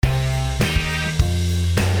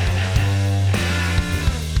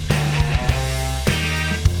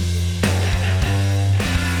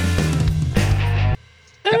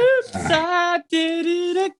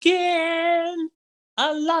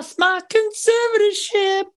lost my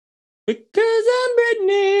conservatorship because I'm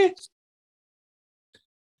Britney.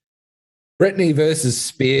 Britney versus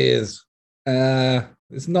Spears.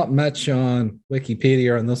 There's not much on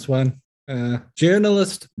Wikipedia on this one.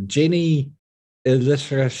 Journalist Jenny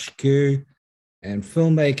Ilishashku and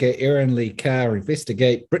filmmaker Erin Lee Carr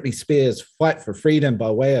investigate Britney Spears' fight for freedom by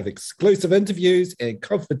way of exclusive interviews and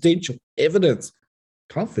confidential evidence.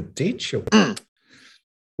 Confidential?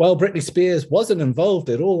 While Britney Spears wasn't involved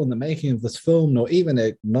at all in the making of this film, nor even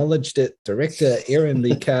acknowledged it, director Erin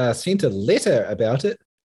Lee Carr sent a letter about it,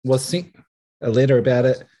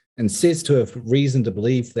 and says to have reason to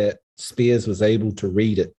believe that Spears was able to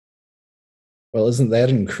read it. Well, isn't that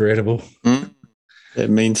incredible? That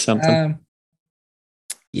means something.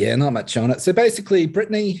 Yeah, not much on it. So basically,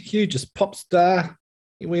 Britney, hugest pop star.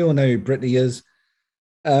 We all know who Britney is.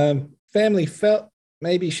 Family felt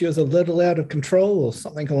maybe she was a little out of control or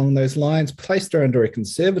something along those lines, placed her under a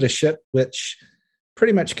conservatorship, which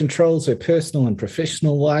pretty much controls her personal and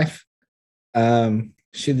professional life.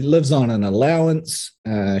 She lives on an allowance.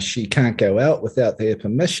 She can't go out without their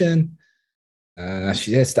permission.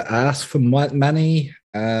 She has to ask for money.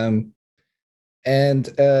 And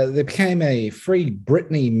there became a Free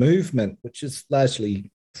Britney movement, which is largely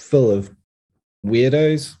full of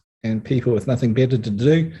weirdos and people with nothing better to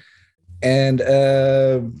do. And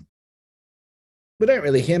we don't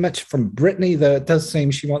really hear much from Britney, though it does seem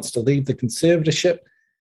she wants to leave the conservatorship.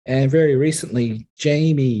 And very recently,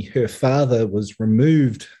 Jamie, her father, was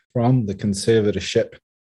removed from the conservatorship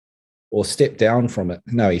or stepped down from it.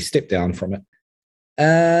 No, he stepped down from it.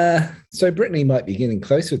 So Britney might be getting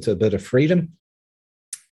closer to a bit of freedom.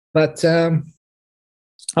 But I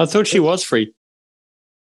thought she was free.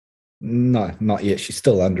 No, not yet. She's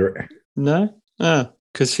still under it. No?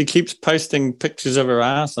 Because she keeps posting pictures of her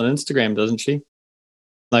ass on Instagram, doesn't she?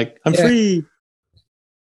 Like, I'm free.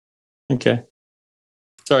 Okay.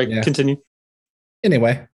 Sorry, continue.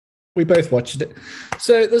 Anyway, we both watched it.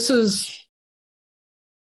 So this is...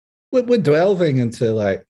 We're delving into,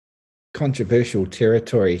 like, controversial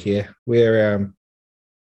territory here where...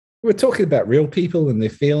 we're talking about real people and their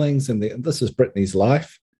feelings, and this is Britney's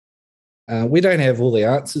life. We don't have all the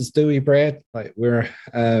answers, do we, Brad? Like we're,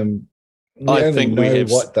 I think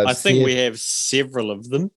we have several of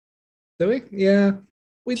them. Do we? Yeah.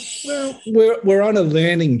 We're on a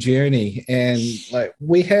learning journey, and like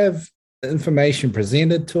we have information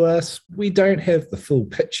presented to us. We don't have the full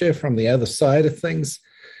picture from the other side of things.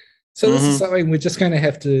 So this is something we're just going to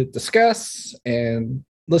have to discuss and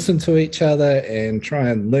listen to each other and try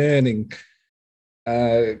and learn and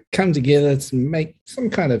come together to make some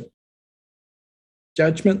kind of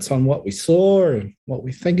judgments on what we saw and what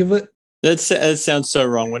we think of it. That sounds so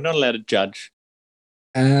wrong. We're not allowed to judge.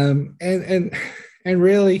 And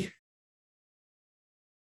really,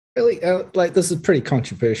 like this is pretty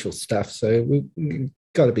controversial stuff. So we've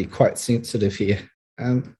got to be quite sensitive here.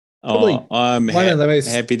 Probably I'm one of the most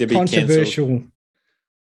happy to be controversial cancelled.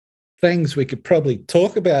 Things we could probably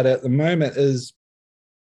talk about at the moment is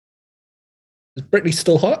Britney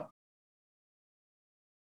still hot?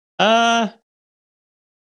 I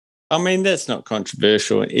mean, that's not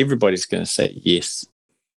controversial. Everybody's going to say yes.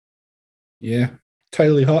 Yeah,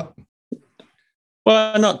 totally hot.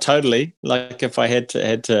 Well, not totally. Like if I had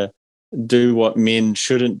to do what men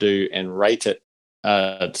shouldn't do and rate it,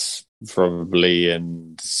 it's probably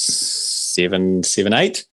in 7,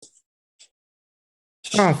 8.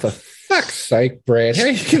 Oh, for fuck's sake, Brad. How are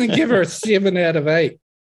you going to give her a 7 out of 8?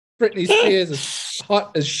 Britney Spears is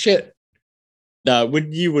hot as shit. No,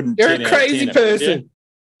 you wouldn't. You're a crazy person.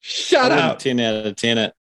 Shut up. 10 out of 10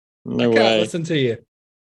 it. No way. I can't listen to you.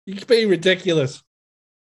 You're being ridiculous.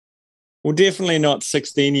 Well, definitely not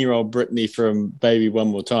 16-year-old Britney from Baby One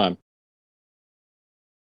More Time.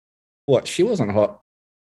 What? She wasn't hot.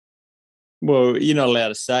 Well, you're not allowed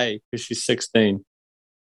to say because she's 16.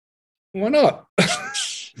 Why not?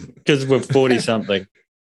 Because we're 40-something.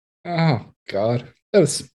 Oh, God. That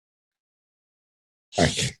was...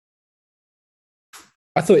 Okay.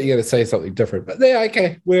 I thought you were going to say something different, but yeah,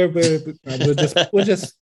 okay. We'll go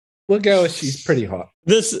as she's pretty hot.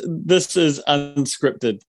 This is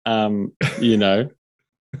unscripted,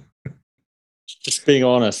 Just being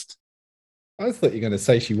honest. I thought you were going to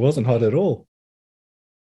say she wasn't hot at all.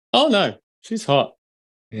 Oh, no. She's hot.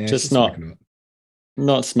 Yeah, just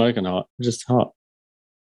not smoking hot, just hot.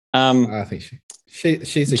 I think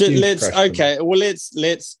she's a huge crush. Okay, well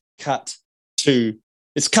let's cut to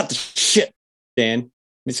shit, Dan.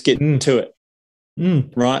 Let's get to it.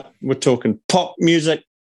 Right? We're talking pop music,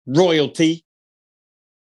 royalty.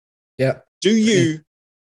 Yeah. Do you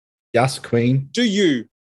Yes, Queen. Do you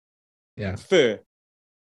prefer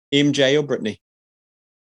MJ or Britney?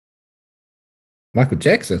 Michael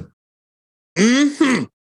Jackson. Mm-hmm.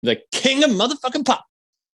 The king of motherfucking pop.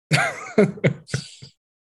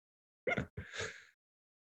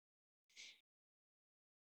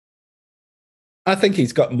 I think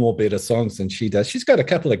he's got more better songs than she does. She's got a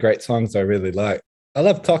couple of great songs I really like. I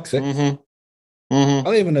love Toxic. Mm-hmm. Mm-hmm.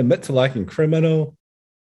 I'll even admit to liking Criminal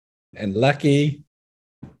and Lucky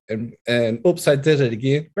and Oops, I Did It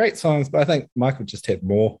Again. Great songs, but I think Michael just had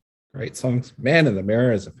more great songs. Man in the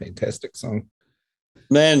Mirror is a fantastic song.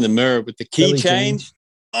 Man in the Mirror with the key Billie change. Jean.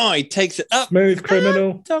 Oh, he takes it up. Smooth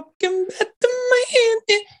Criminal. I'm talking about the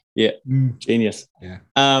man. Yeah, genius. Yeah.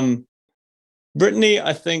 Britney,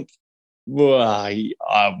 I think, well, I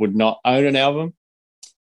would not own an album,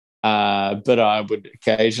 but I would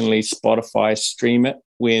occasionally Spotify stream it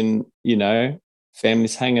when,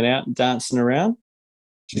 family's hanging out and dancing around.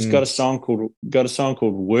 She's got a song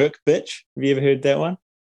called Work Bitch. Have you ever heard that one?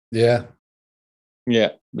 Yeah. Yeah,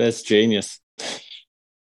 that's genius.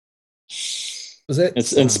 Was it?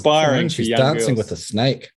 It's inspiring. She's for young dancing girls. with a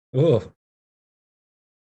snake. Oh,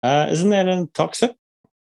 Isn't that in Toxic?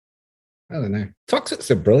 I don't know.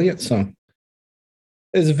 Toxic's a brilliant song.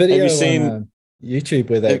 There's a video on YouTube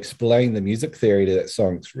where they explain the music theory to that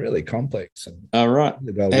song. It's really complex. All right.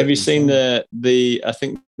 Really Have you seen the? I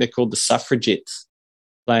think they're called the Suffragettes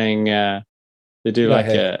playing. They do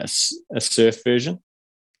a surf version.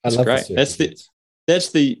 I love great. That's the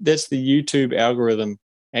YouTube algorithm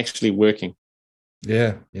actually working.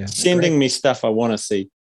 Yeah. Sending me stuff I want to see.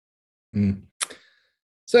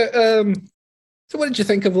 So what did you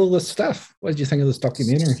think of all this stuff? What did you think of this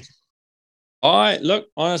documentary?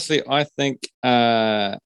 Honestly, I think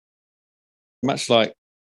much like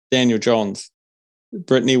Daniel Johns,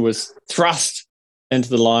 Britney was thrust into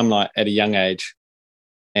the limelight at a young age.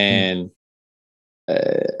 And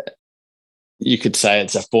you could say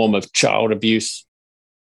it's a form of child abuse.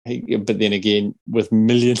 But then again, with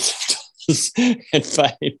millions of dollars and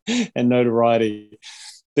fame and notoriety.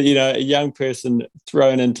 But, a young person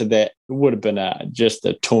thrown into that would have been just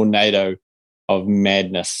a tornado of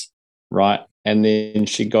madness, right? And then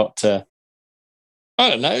she got to, I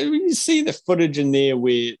don't know, you see the footage in there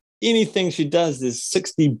where anything she does, there's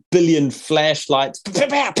 60 billion flashlights. Pow,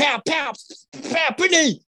 pow, pow, pow, pow,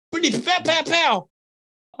 Britney, pow, pow, pow.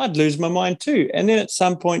 I'd lose my mind too. And then at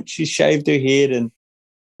some point she shaved her head and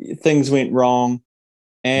things went wrong.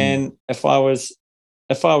 And if I was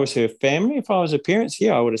her family, if I was her parents,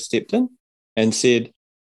 I would have stepped in and said,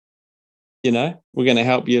 we're going to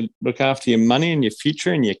help you look after your money and your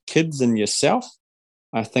future and your kids and yourself.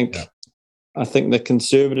 I think the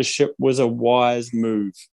conservatorship was a wise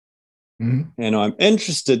move. And I'm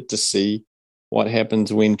interested to see what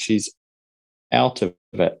happens when she's out of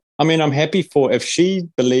it. I mean, I'm happy if she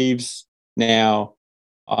believes now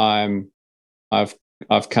I've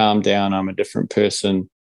calmed down, I'm a different person,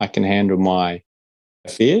 I can handle my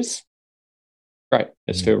affairs. Great.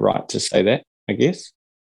 It's her right to say that, I guess.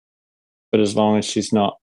 But as long as she's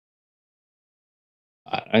not,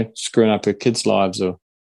 I don't know, screwing up her kids' lives or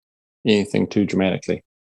anything too dramatically.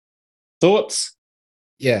 Thoughts?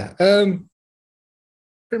 Yeah. Pretty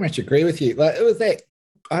much agree with you. Like, it was that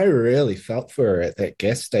I really felt for her at that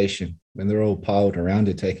gas station when they're all piled around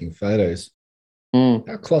her taking photos.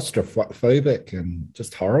 How claustrophobic and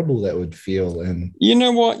just horrible that would feel. And you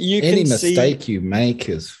know what? Any mistake you make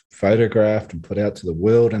is photographed and put out to the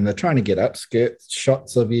world, and they're trying to get upskirt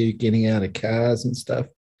shots of you getting out of cars and stuff.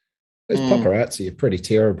 Those paparazzi are pretty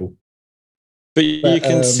terrible. But you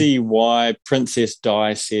can see why Princess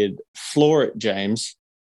Di said, floor it, James,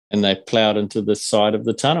 and they plowed into the side of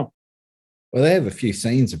the tunnel. Well, they have a few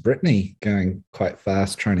scenes of Britney going quite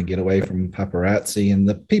fast, trying to get away from paparazzi, and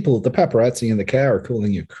the paparazzi in the car are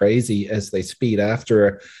calling you crazy as they speed after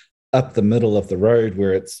her up the middle of the road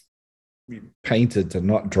where it's painted to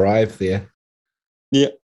not drive there. Yeah.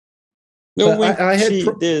 No, I had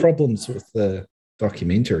problems with the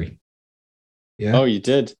documentary. Yeah. Oh, you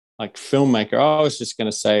did? Like filmmaker. I was just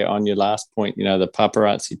going to say on your last point, the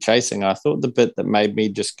paparazzi chasing, I thought the bit that made me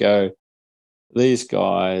just go, these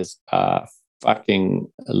guys are fucking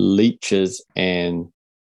leeches and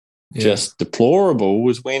just deplorable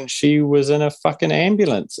was when she was in a fucking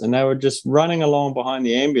ambulance and they were just running along behind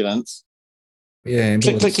the ambulance. Yeah,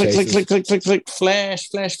 click, click, click, click, click, click, click, click, flash,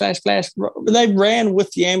 flash, flash, flash. They ran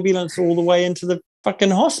with the ambulance all the way into the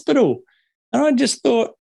fucking hospital. And I just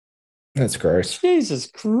thought, that's gross. Jesus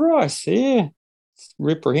Christ, yeah. It's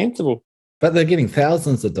reprehensible. But they're getting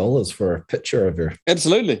thousands of dollars for a picture of her.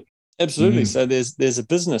 Absolutely. So there's a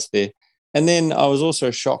business there. And then I was also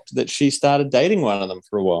shocked that she started dating one of them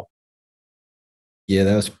for a while. Yeah,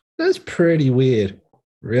 that was pretty weird.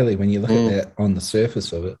 really, when you look at that on the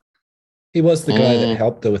surface of it. He was the guy that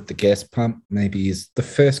helped her with the gas pump. Maybe he's the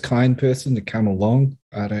first kind person to come along.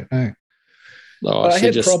 I don't know. Oh, But I she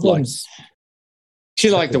had just problems. She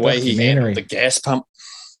with liked the way he handled the gas pump.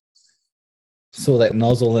 Saw that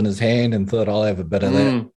nozzle in his hand and thought, I'll have a bit of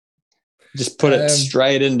that. Just put it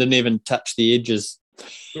straight in, didn't even touch the edges.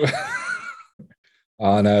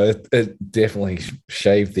 Oh, no, it definitely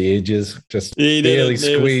shaved the edges, just barely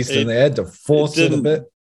squeezed, and they had to force it a bit.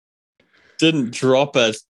 Didn't drop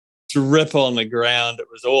a drip on the ground. It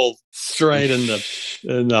was all straight in the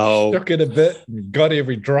hole. Shook it a bit, got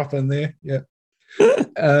every drop in there. Yeah.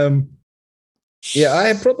 Yeah, I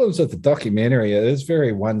had problems with the documentary. It is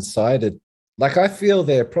very one-sided. Like, I feel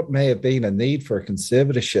there may have been a need for a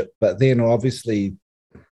conservatorship, but then obviously,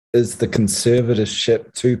 is the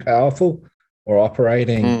conservatorship too powerful or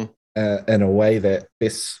operating in a way that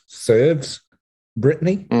best serves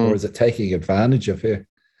Britney, or is it taking advantage of her?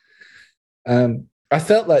 I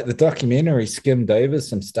felt like the documentary skimmed over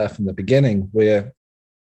some stuff in the beginning where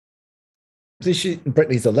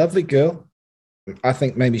Britney's a lovely girl. I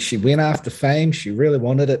think maybe she went after fame. She really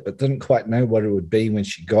wanted it, but didn't quite know what it would be when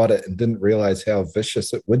she got it and didn't realize how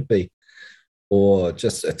vicious it would be. Or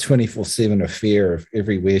just a 24/7 affair of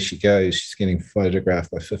everywhere she goes, she's getting photographed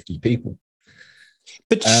by 50 people.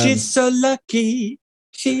 But she's so lucky.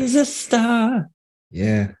 She's a star.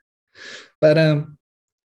 Yeah. But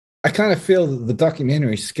I kind of feel that the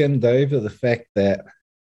documentary skimmed over the fact that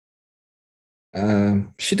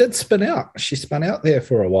she did spin out. She spun out there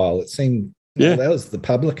for a while. It seemed that was the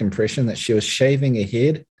public impression, that she was shaving her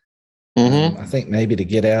head. I think maybe to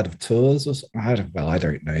get out of tours or something. I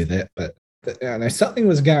don't know that, but something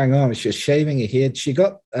was going on. She was shaving her head. She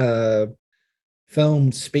got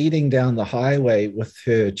filmed speeding down the highway with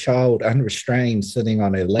her child unrestrained sitting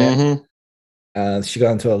on her lap. She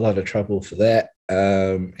got into a lot of trouble for that.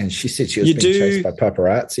 And she said she was being chased by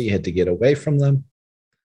paparazzi, had to get away from them.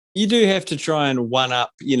 You do have to try and one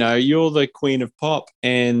up, you're the queen of pop,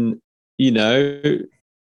 and, you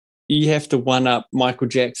have to one up Michael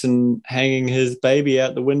Jackson hanging his baby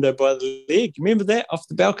out the window by the leg. Remember that off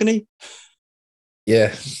the balcony?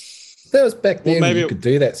 Yeah. That was back then. Maybe you could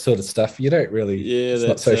do that sort of stuff. You don't really, it's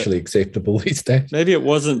not socially acceptable these days. Maybe it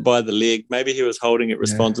wasn't by the leg. Maybe he was holding it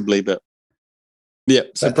responsibly, but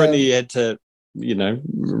so Britney had to,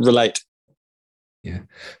 relate. Yeah.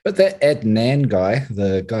 But that Adnan guy,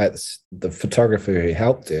 the photographer who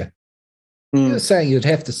helped her, he was saying you'd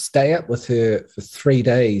have to stay up with her for 3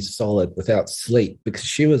 days solid without sleep because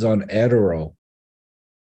she was on Adderall.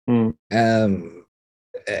 And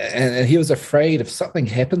he was afraid if something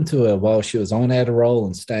happened to her while she was on Adderall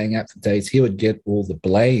and staying up for days, he would get all the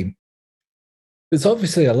blame. There's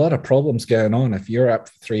obviously a lot of problems going on if you're up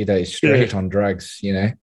for 3 days straight on drugs,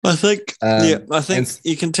 I think,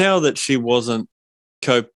 you can tell that she wasn't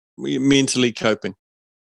mentally coping,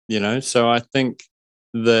 So I think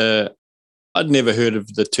I'd never heard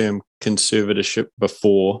of the term conservatorship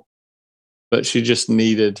before, but she just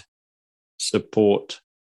needed support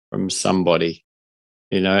from somebody,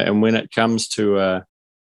 And when it comes to,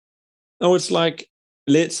 it's like,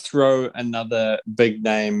 let's throw another big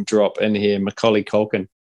name drop in here, Macaulay Culkin,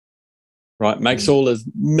 right? Makes all his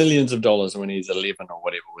millions of dollars when he's 11 or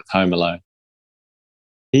whatever with Home Alone.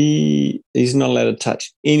 He's not allowed to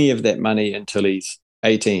touch any of that money until he's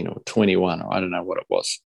 18 or 21, or I don't know what it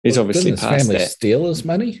was. He's obviously past that. Didn't his family steal his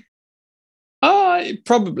money?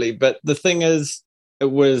 Probably. But the thing is, it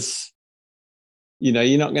was,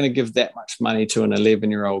 you're not going to give that much money to an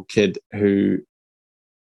 11-year-old kid who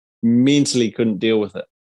mentally couldn't deal with it,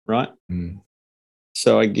 right?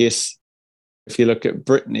 So I guess if you look at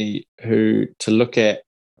Britney,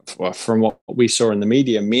 from what we saw in the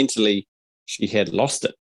media, mentally, she had lost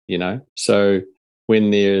it, So when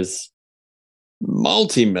there's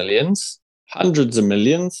multi-millions, hundreds of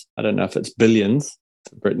millions, I don't know if it's billions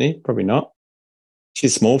for Britney, probably not.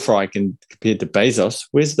 She's small fry compared to Bezos.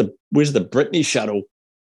 Where's the Britney shuttle?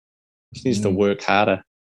 She needs to work harder.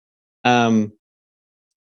 It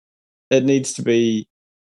needs to be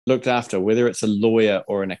looked after, whether it's a lawyer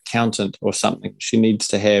or an accountant or something. She needs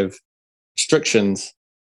to have restrictions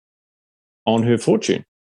on her fortune.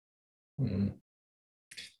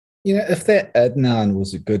 If that Adnan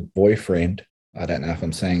was a good boyfriend, I don't know if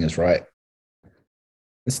I'm saying this right,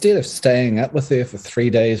 instead of staying up with her for 3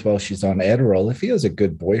 days while she's on Adderall, if he was a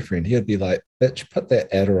good boyfriend, he'd be like, bitch, put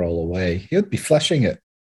that Adderall away. He'd be flushing it,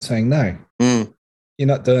 saying, no, you're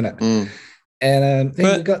not doing it. And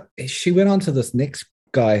then she went on to this next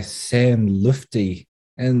guy, Sam Lufty,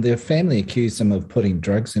 and their family accused him of putting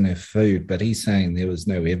drugs in her food, but he's saying there was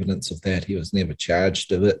no evidence of that. He was never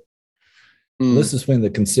charged of it. This is when the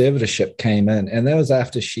conservatorship came in, and that was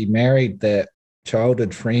after she married that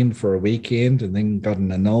childhood friend for a weekend and then got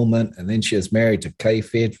an annulment, and then she was married to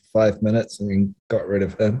K-Fed for 5 minutes and then got rid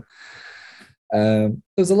of him.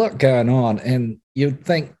 There's a lot going on, and you'd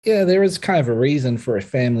think, yeah, there is kind of a reason for a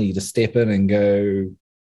family to step in and go,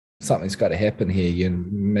 something's got to happen here. You're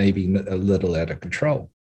maybe a little out of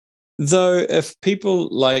control. Though if people,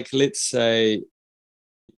 like, let's say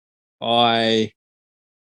I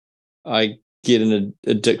get an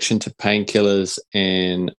addiction to painkillers,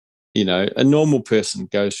 and a normal person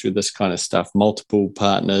goes through this kind of stuff, multiple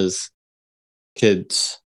partners,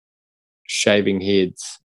 kids, shaving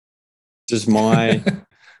heads. Does my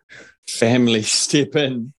family step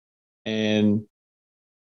in and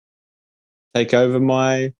take over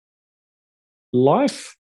my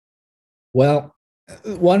life? Well,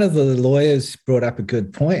 one of the lawyers brought up a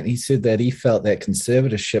good point. He said that he felt that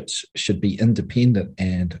conservatorships should be independent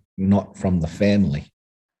and not from the family.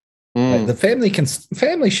 Like the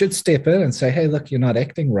family should step in and say, "Hey, look, you're not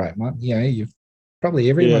acting right, Mum. You've probably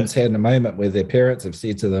everyone's had a moment where their parents have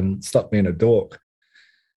said to them, "Stop being a dork."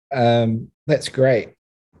 That's great.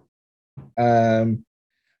 I've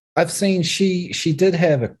seen she did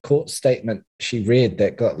have a court statement she read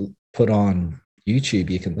that got put on YouTube.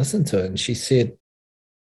 You can listen to it, and she said,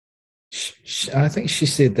 I think she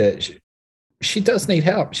said that she does need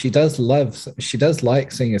help. She does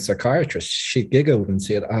like seeing a psychiatrist. She giggled and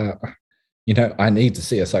said, I need to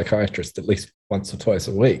see a psychiatrist at least once or twice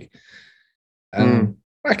a week.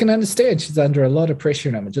 I can understand she's under a lot of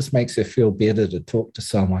pressure, and it just makes her feel better to talk to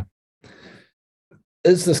someone.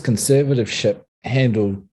 Is this conservatorship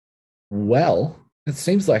handled well? It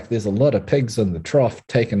seems like there's a lot of pigs in the trough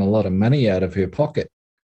taking a lot of money out of her pocket.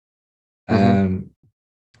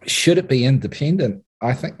 Should it be independent?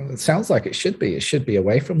 I think it sounds like it should be. It should be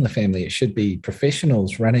away from the family. It should be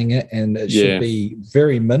professionals running it, and it should be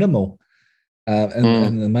very minimal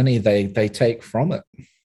in the money they take from it.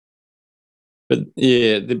 But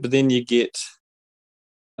then you get,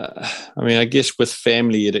 I guess with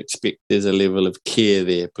family, you'd expect there's a level of care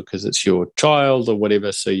there because it's your child or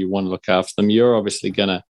whatever, so you want to look after them. You're obviously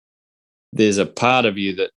there's a part of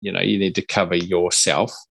you that, you need to cover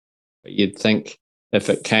yourself. But you'd think if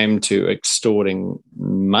it came to extorting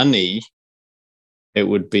money, it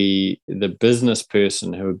would be the business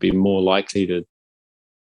person who would be more likely to,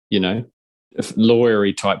 if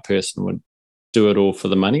lawyery type person would do it all for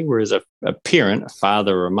the money, whereas a parent, a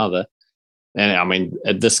father or a mother, and I mean,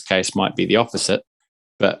 in this case might be the opposite,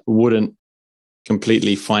 but wouldn't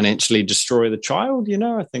completely financially destroy the child,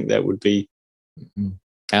 I think that would be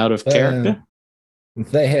out of character.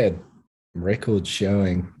 They had records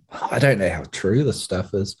showing, I don't know how true this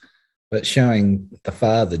stuff is, but showing the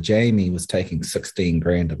father, Jamie, was taking 16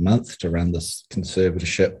 grand a month to run this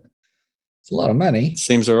conservatorship. It's a lot of money.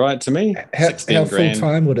 Seems all right to me. How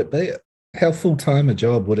full-time would it be? How full-time a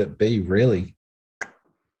job would it be, really?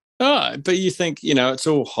 Oh, but you think, it's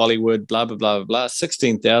all Hollywood, blah, blah, blah, blah.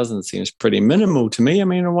 16,000 seems pretty minimal to me. I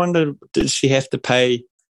mean, I wonder, did she have to pay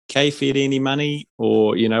K-Fed any money,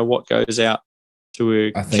 or, what goes out to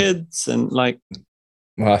her kids and like...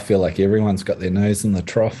 Well, I feel like everyone's got their nose in the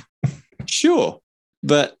trough. Sure.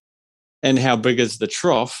 And how big is the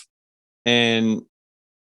trough? And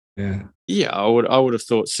I would have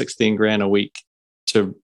thought 16 grand a week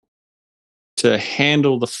to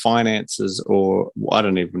handle the finances, or I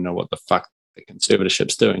don't even know what the fuck the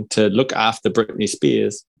conservatorship's doing, to look after Britney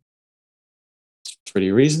Spears. It's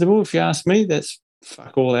pretty reasonable if you ask me. That's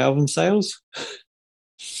fuck all album sales.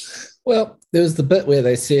 Well, there was the bit where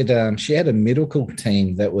they said she had a medical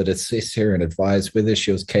team that would assess her and advise whether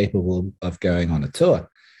she was capable of going on a tour.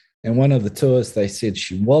 And one of the tours, they said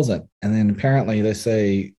she wasn't. And then apparently they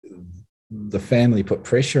say the family put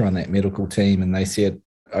pressure on that medical team, and they said,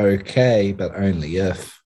 okay, but only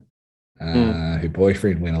if her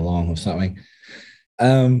boyfriend went along or something.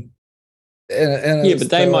 But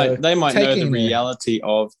they might know the reality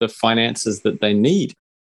of the finances that they need.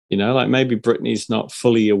 Like maybe Britney's not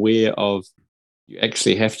fully aware of, you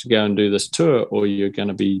actually have to go and do this tour or you're going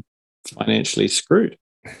to be financially screwed.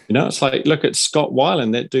 It's like, look at Scott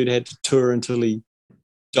Weiland. That dude had to tour until he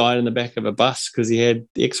died in the back of a bus because he had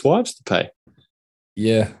ex-wives to pay.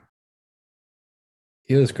 Yeah.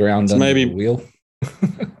 He was ground under the wheel.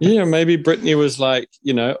 Maybe Britney was like,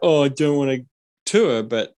 I don't want to tour,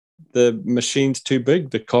 but the machine's too big.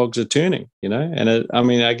 The cogs are turning, And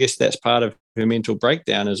I guess that's part of her mental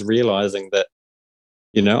breakdown, is realizing that,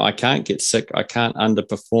 I can't get sick. I can't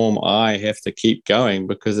underperform. I have to keep going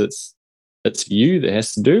because it's you that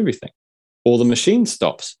has to do everything, or the machine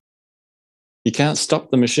stops. You can't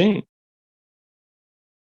stop the machine.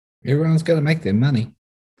 Everyone's got to make their money.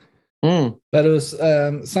 But it was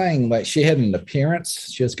saying like she had an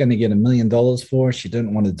appearance she was going to get $1 million for. She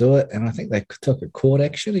didn't want to do it. And I think they took a court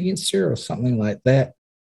action against her or something like that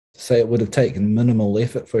to say it would have taken minimal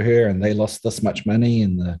effort for her and they lost this much money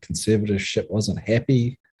and the conservatorship wasn't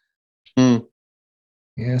happy. Yeah,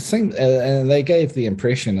 and they gave the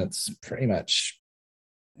impression it's pretty much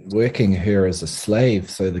working her as a slave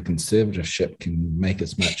so the conservatorship can make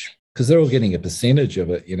as much because they're all getting a percentage of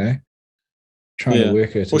it, trying to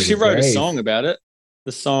work her to Well, she wrote grave. a song about it.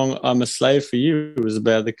 The song "I'm a Slave for You" was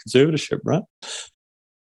about the conservatorship, right?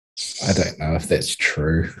 I don't know if that's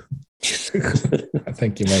true. I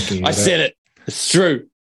think you're making it I said it. It's true.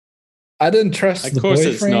 I didn't trust the boyfriend. Of course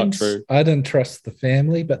it's not true. I didn't trust the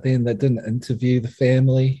family, but then they didn't interview the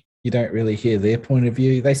family. You don't really hear their point of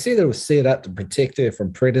view. They said it was set up to protect her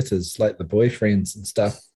from predators like the boyfriends and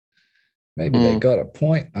stuff. Maybe they got a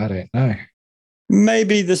point. I don't know.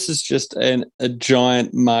 Maybe this is just a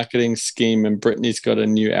giant marketing scheme and Britney's got a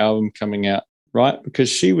new album coming out, right? Because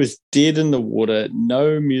she was dead in the water,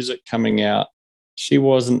 no music coming out. She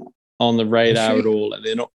wasn't on the radar at all. And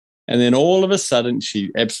then all of a sudden,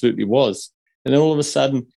 she absolutely was. And then all of a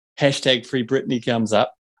sudden, hashtag Free Britney comes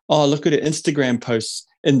up. Oh, look at her Instagram posts.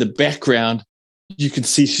 In the background, you can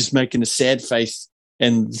see she's making a sad face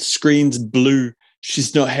and the screen's blue.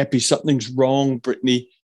 She's not happy. Something's wrong, Britney.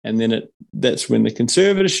 And then that's when the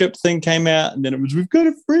conservatorship thing came out. And then it was, we've got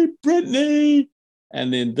to free Britney.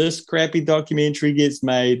 And then this crappy documentary gets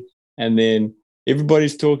made. And then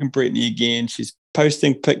everybody's talking Britney again. She's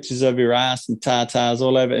posting pictures of her ass and tatas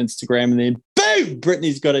all over Instagram. And then, boom,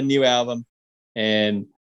 Britney's got a new album. And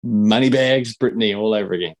Moneybags Britney all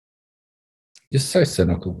over again. You're so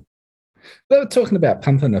cynical. They were talking about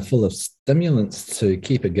pumping her full of stimulants to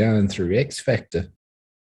keep her going through X Factor.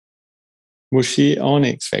 Was she on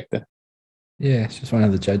X Factor? Yeah, she's one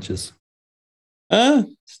of the judges.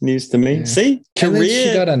 It's news to me. Yeah. See? And then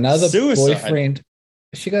she got another suicide. boyfriend.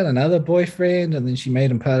 She got another boyfriend, and then she made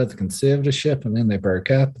him part of the conservatorship, and then they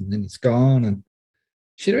broke up, and then he's gone. And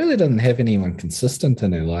she really doesn't have anyone consistent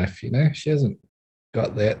in her life, She hasn't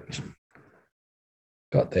got that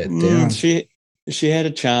down. She had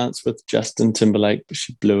a chance with Justin Timberlake, but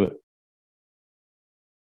she blew it.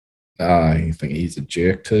 Oh, you think he's a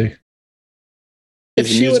jerk too? If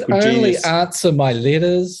she would only answer my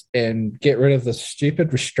letters and get rid of the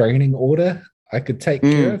stupid restraining order, I could take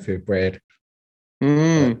care of her, Brad.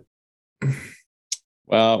 Well,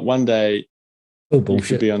 one day you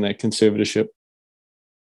should be on that conservatorship.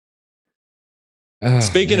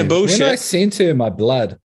 Speaking of bullshit. When I sent her my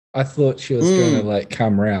blood, I thought she was going to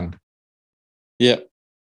come round. Yep.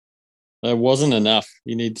 That wasn't enough.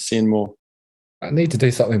 You need to send more. I need to do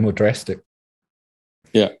something more drastic.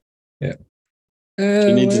 Yeah. Yeah.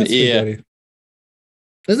 She needs an ear.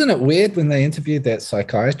 Isn't it weird when they interviewed that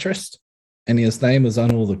psychiatrist and his name was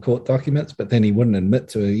on all the court documents, but then he wouldn't admit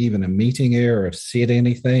to even a meeting her or have said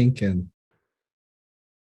anything? And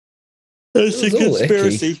it's a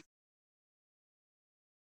conspiracy.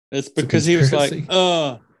 It's because he was like,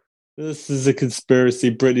 this is a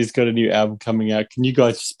conspiracy. Britney's got a new album coming out. Can you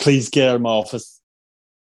guys just please get out of my office?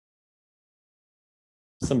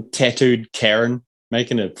 Some tattooed Karen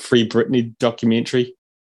making a Free Britney documentary.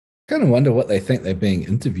 Kind of wonder what they think they're being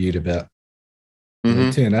interviewed about.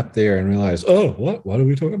 They turn up there and realize, what are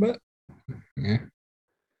we talking about? Yeah.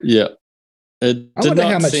 Yeah. I wonder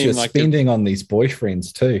how much you're spending on these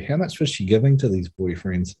boyfriends too. How much was she giving to these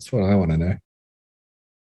boyfriends? That's what I want to know.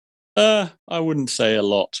 I wouldn't say a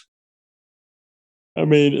lot. I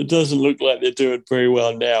mean, it doesn't look like they're doing very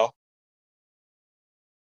well now.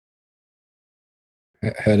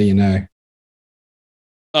 How do you know?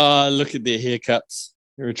 Look at their haircuts.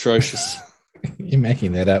 They're atrocious. You're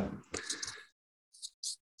making that up.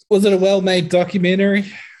 Was it a well-made documentary?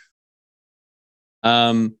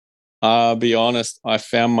 I'll be honest. I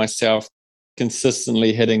found myself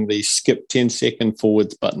consistently hitting the skip 10-second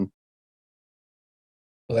forwards button.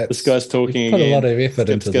 Well, this guy's talking again. Put a lot of effort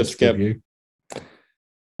into this review.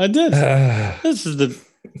 I did. This is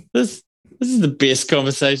the best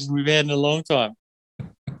conversation we've had in a long time.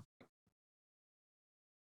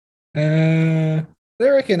 They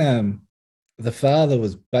reckon the father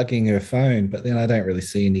was bugging her phone, but then I don't really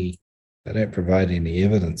see they don't provide any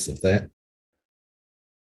evidence of that.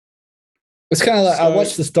 It's kind of like I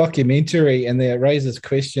watched this documentary and it raises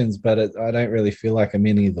questions, but I don't really feel like I'm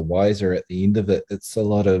any the wiser at the end of it. It's a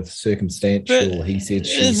lot of circumstantial he said,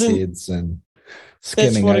 she said, and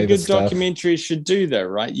skimming that's what over a good stuff. Documentary should do, though,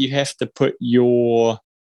 right? You have to put your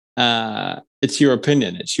it's your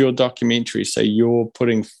opinion, it's your documentary, so you're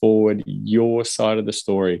putting forward your side of the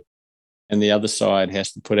story, and the other side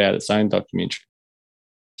has to put out its own documentary.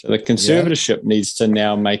 So the conservatorship needs to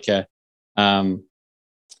now make a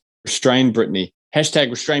Restrain Britney,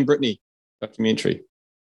 #Restrain Britney documentary.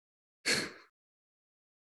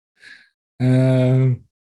 Do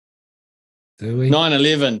we?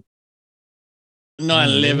 9/11.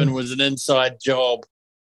 9/11 was an inside job.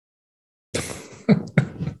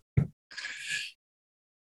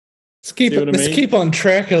 Let's keep on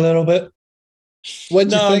track a little bit. What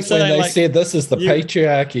do you think when they said this is the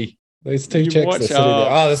patriarchy? Those two chicks are sitting there.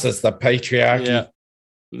 Oh, this is the patriarchy.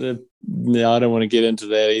 Yeah, I don't want to get into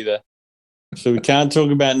that either. So we can't talk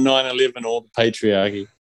about 9/11 or the patriarchy.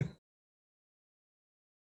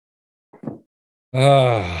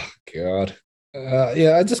 Oh, God.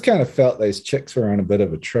 Yeah, I just kind of felt those chicks were on a bit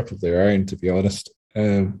of a trip of their own, to be honest.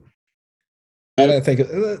 I don't think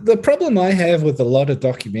the problem I have with a lot of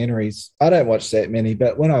documentaries, I don't watch that many,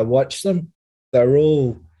 but when I watch them, they're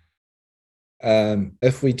all,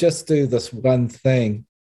 if we just do this one thing,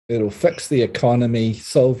 it'll fix the economy,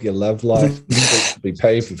 solve your love life, be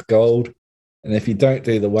paved with gold. And if you don't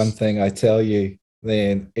do the one thing I tell you,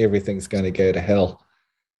 then everything's going to go to hell.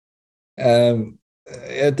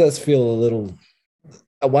 It does feel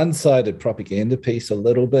a one-sided propaganda piece a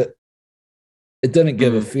little bit. It didn't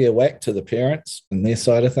give a fair whack to the parents and their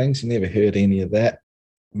side of things. You never heard any of that.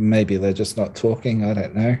 Maybe they're just not talking. I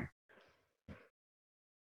don't know.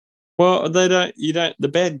 Well, the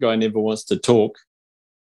bad guy never wants to talk,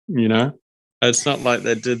 you know? It's not like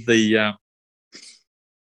they did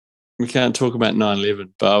we can't talk about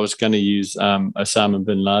 9/11, but I was going to use Osama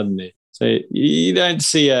bin Laden there. So you don't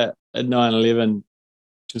see a 9/11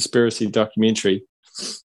 conspiracy documentary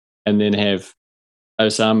and then have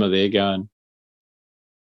Osama there going,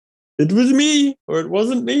 it was me or it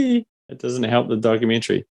wasn't me. It doesn't help the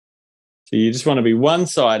documentary. So you just want to be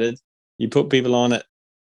one-sided. You put people on it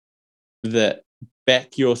that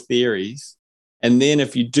back your theories. And then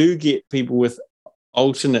if you do get people with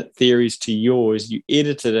alternate theories to yours, you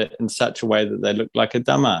edited it in such a way that they look like a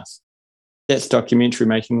dumbass. That's documentary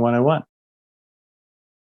making 101.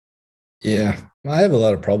 Yeah, I have a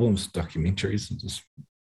lot of problems with documentaries. I just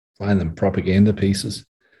find them propaganda pieces.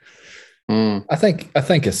 I think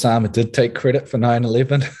Osama did take credit for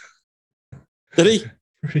 9/11. Did he?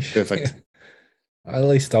 Perfect. Yeah. At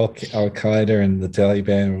least Al Qaeda and the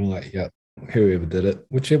Taliban were like, yeah, whoever did it,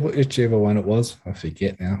 whichever one it was, I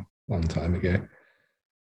forget now, long time ago.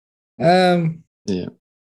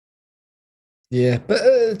 Yeah, but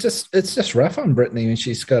it's just rough on Britney when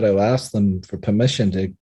she's got to ask them for permission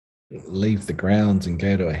to leave the grounds and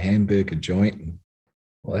go to a hamburger joint and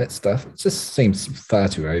all that stuff. It just seems far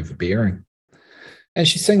too overbearing. And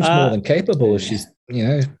she seems more than capable as she's,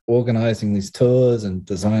 organizing these tours and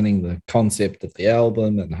designing the concept of the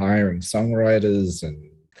album and hiring songwriters and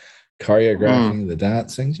choreographing the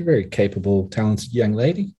dancing. She's a very capable, talented young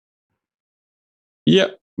lady.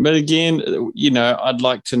 Yep. But again, I'd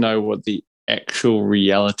like to know what the actual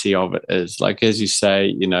reality of it is. Like, as you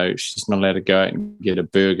say, she's not allowed to go out and get a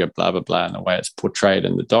burger, blah, blah, blah, in the way it's portrayed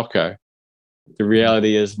in the doco. The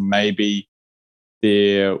reality is maybe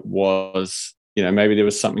there was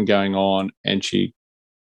something going on and she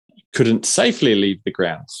couldn't safely leave the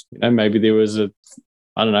grounds. Maybe there was a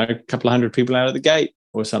couple of hundred people out of the gate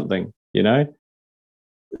or something, They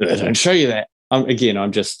don't show you that.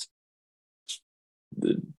 I'm just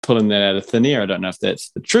pulling that out of thin air. I don't know if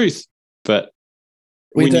that's the truth, but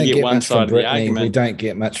when you get one side of the argument, we don't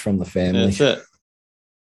get much from the family.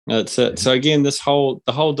 That's it. So again, the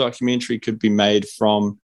whole documentary could be made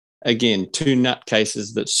from, again, two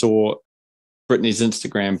nutcases that saw Britney's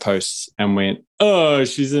Instagram posts and went, oh,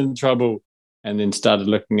 she's in trouble, and then started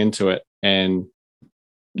looking into it and,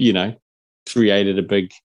 created a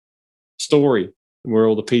big story where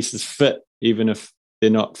all the pieces fit, even if they're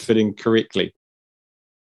not fitting correctly.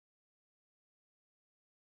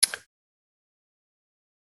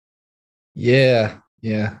 Yeah.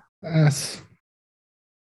 I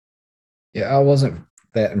wasn't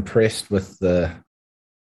that impressed with the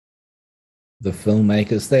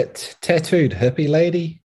filmmakers. That tattooed hippie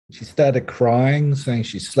lady, she started crying, saying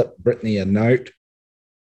she slipped Britney a note.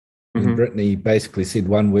 And Britney basically said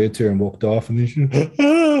one word to her and walked off. And then she,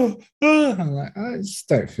 I'm like, I just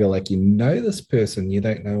don't feel like you know this person. You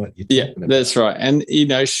don't know what you're talking about. That's right. And,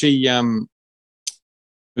 she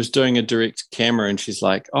was doing a direct camera and she's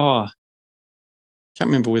like, oh, can't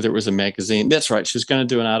remember whether it was a magazine. That's right. She was going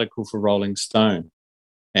to do an article for Rolling Stone.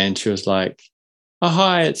 And she was like, oh,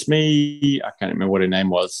 hi, it's me. I can't remember what her name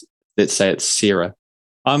was. Let's say it's Sarah.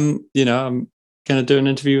 I'm going to do an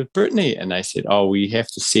interview with Britney. And they said, oh, we have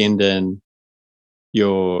to send in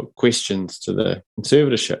your questions to the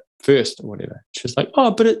conservatorship. first or whatever. She was like,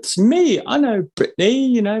 oh, but it's me. I know Britney,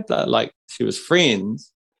 you know, like she was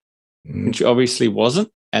friends. And she obviously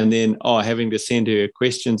wasn't. And then, having to send her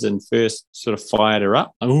questions in first sort of fired her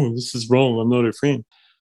up. Oh, this is wrong. I'm not her friend.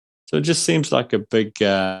 So it just seems like a big,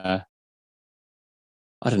 I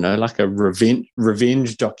don't know, like a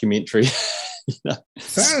revenge documentary,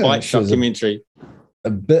 spite documentary. A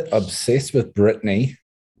bit obsessed with Britney.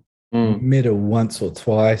 Met her once or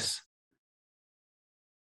twice.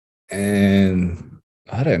 And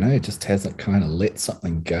I don't know, just hasn't kind of let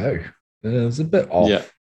something go. It was a bit off. Yeah.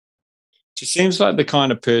 She seems like the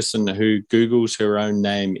kind of person who Googles her own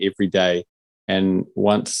name every day. And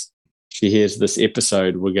once she hears this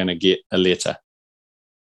episode, we're going to get a letter.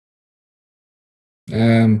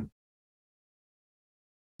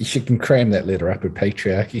 She can cram that letter up with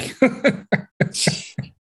patriarchy.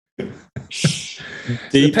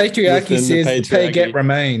 The patriarchy says the pay gap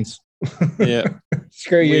remains. Yeah.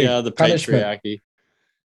 Screw you. We are the punishment. patriarchy.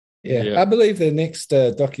 Yeah. I believe the next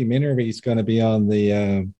documentary is going to be on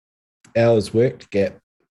the hours worked gap.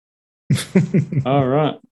 All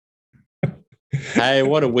right. Hey,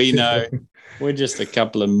 what do we know? We're just a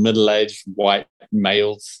couple of middle-aged white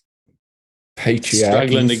males.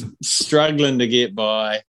 Struggling to get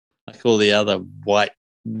by like all the other white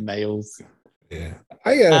males. Yeah.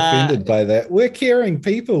 I get offended by that. We're caring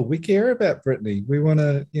people. We care about Britney. We want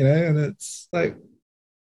to, and it's like,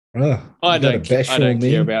 I don't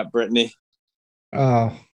care about Britney.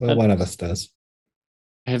 Oh, well, one of us does.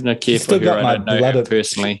 I have no care for her. I don't know her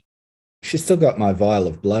personally. She's still got my vial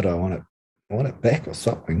of blood. I want it back or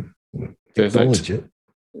something. Perfect.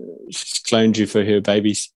 She's cloned you for her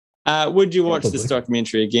babies. Would you watch this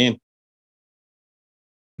documentary again?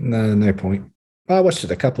 No point. I watched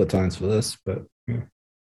it a couple of times for this, but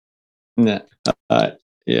no. I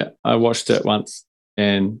watched it once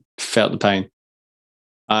and felt the pain.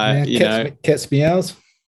 Cat's meows.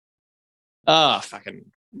 Fucking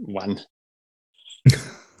one.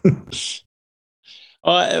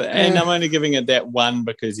 And I'm only giving it that one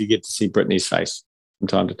because you get to see Britney's face from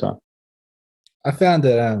time to time. I found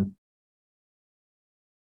it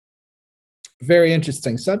very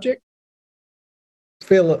interesting subject.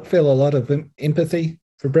 Feel a lot of empathy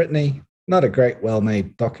for Britney. Not a great,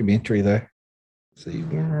 well-made documentary though. So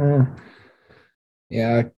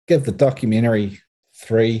I give the documentary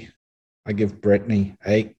 3. I give Britney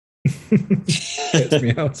 8. Cat's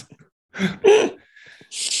meows.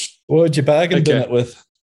 What would you bargain it with?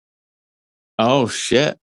 Oh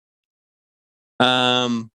shit. I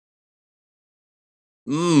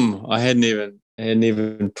hadn't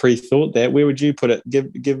even pre-thought that. Where would you put it?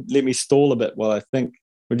 Let me stall a bit while I think.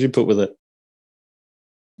 What'd you put with it?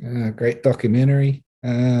 Great documentary.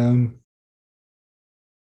 Flat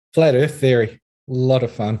Earth Theory. A lot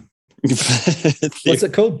of fun. What's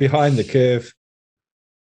it called? Behind the Curve.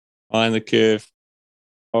 Behind the Curve.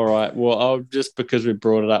 All right. Well, just because we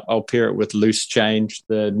brought it up, I'll pair it with Loose Change,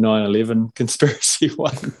 the 9/11 conspiracy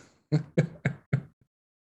one.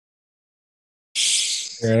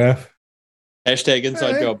 Fair enough. Hashtag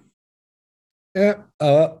inside job. Yeah.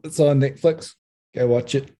 It's on Netflix. Go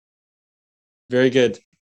watch it. Very good.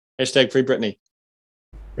 Hashtag Free Britney.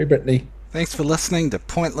 Free Britney. Thanks for listening to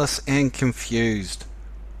Pointless and Confused.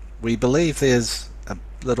 We believe there's a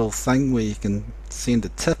little thing where you can send a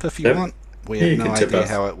tip if you want. We have no idea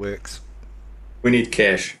how it works. We need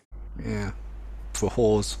cash. Yeah. For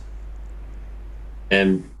whores.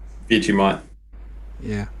 And Vegemite.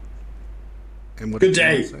 Yeah. And what Good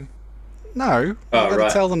day. No. I've got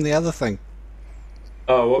to tell them the other thing.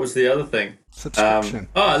 Oh, what was the other thing? Subscription.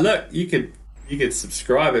 Look, you could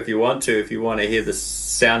subscribe if you want to hear the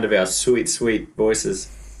sound of our sweet, sweet voices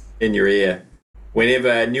in your ear. Whenever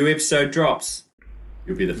a new episode drops,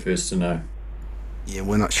 you'll be the first to know. Yeah,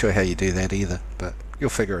 we're not sure how you do that either, but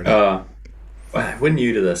you'll figure it out. We're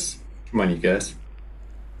new to this. Come on, you guys.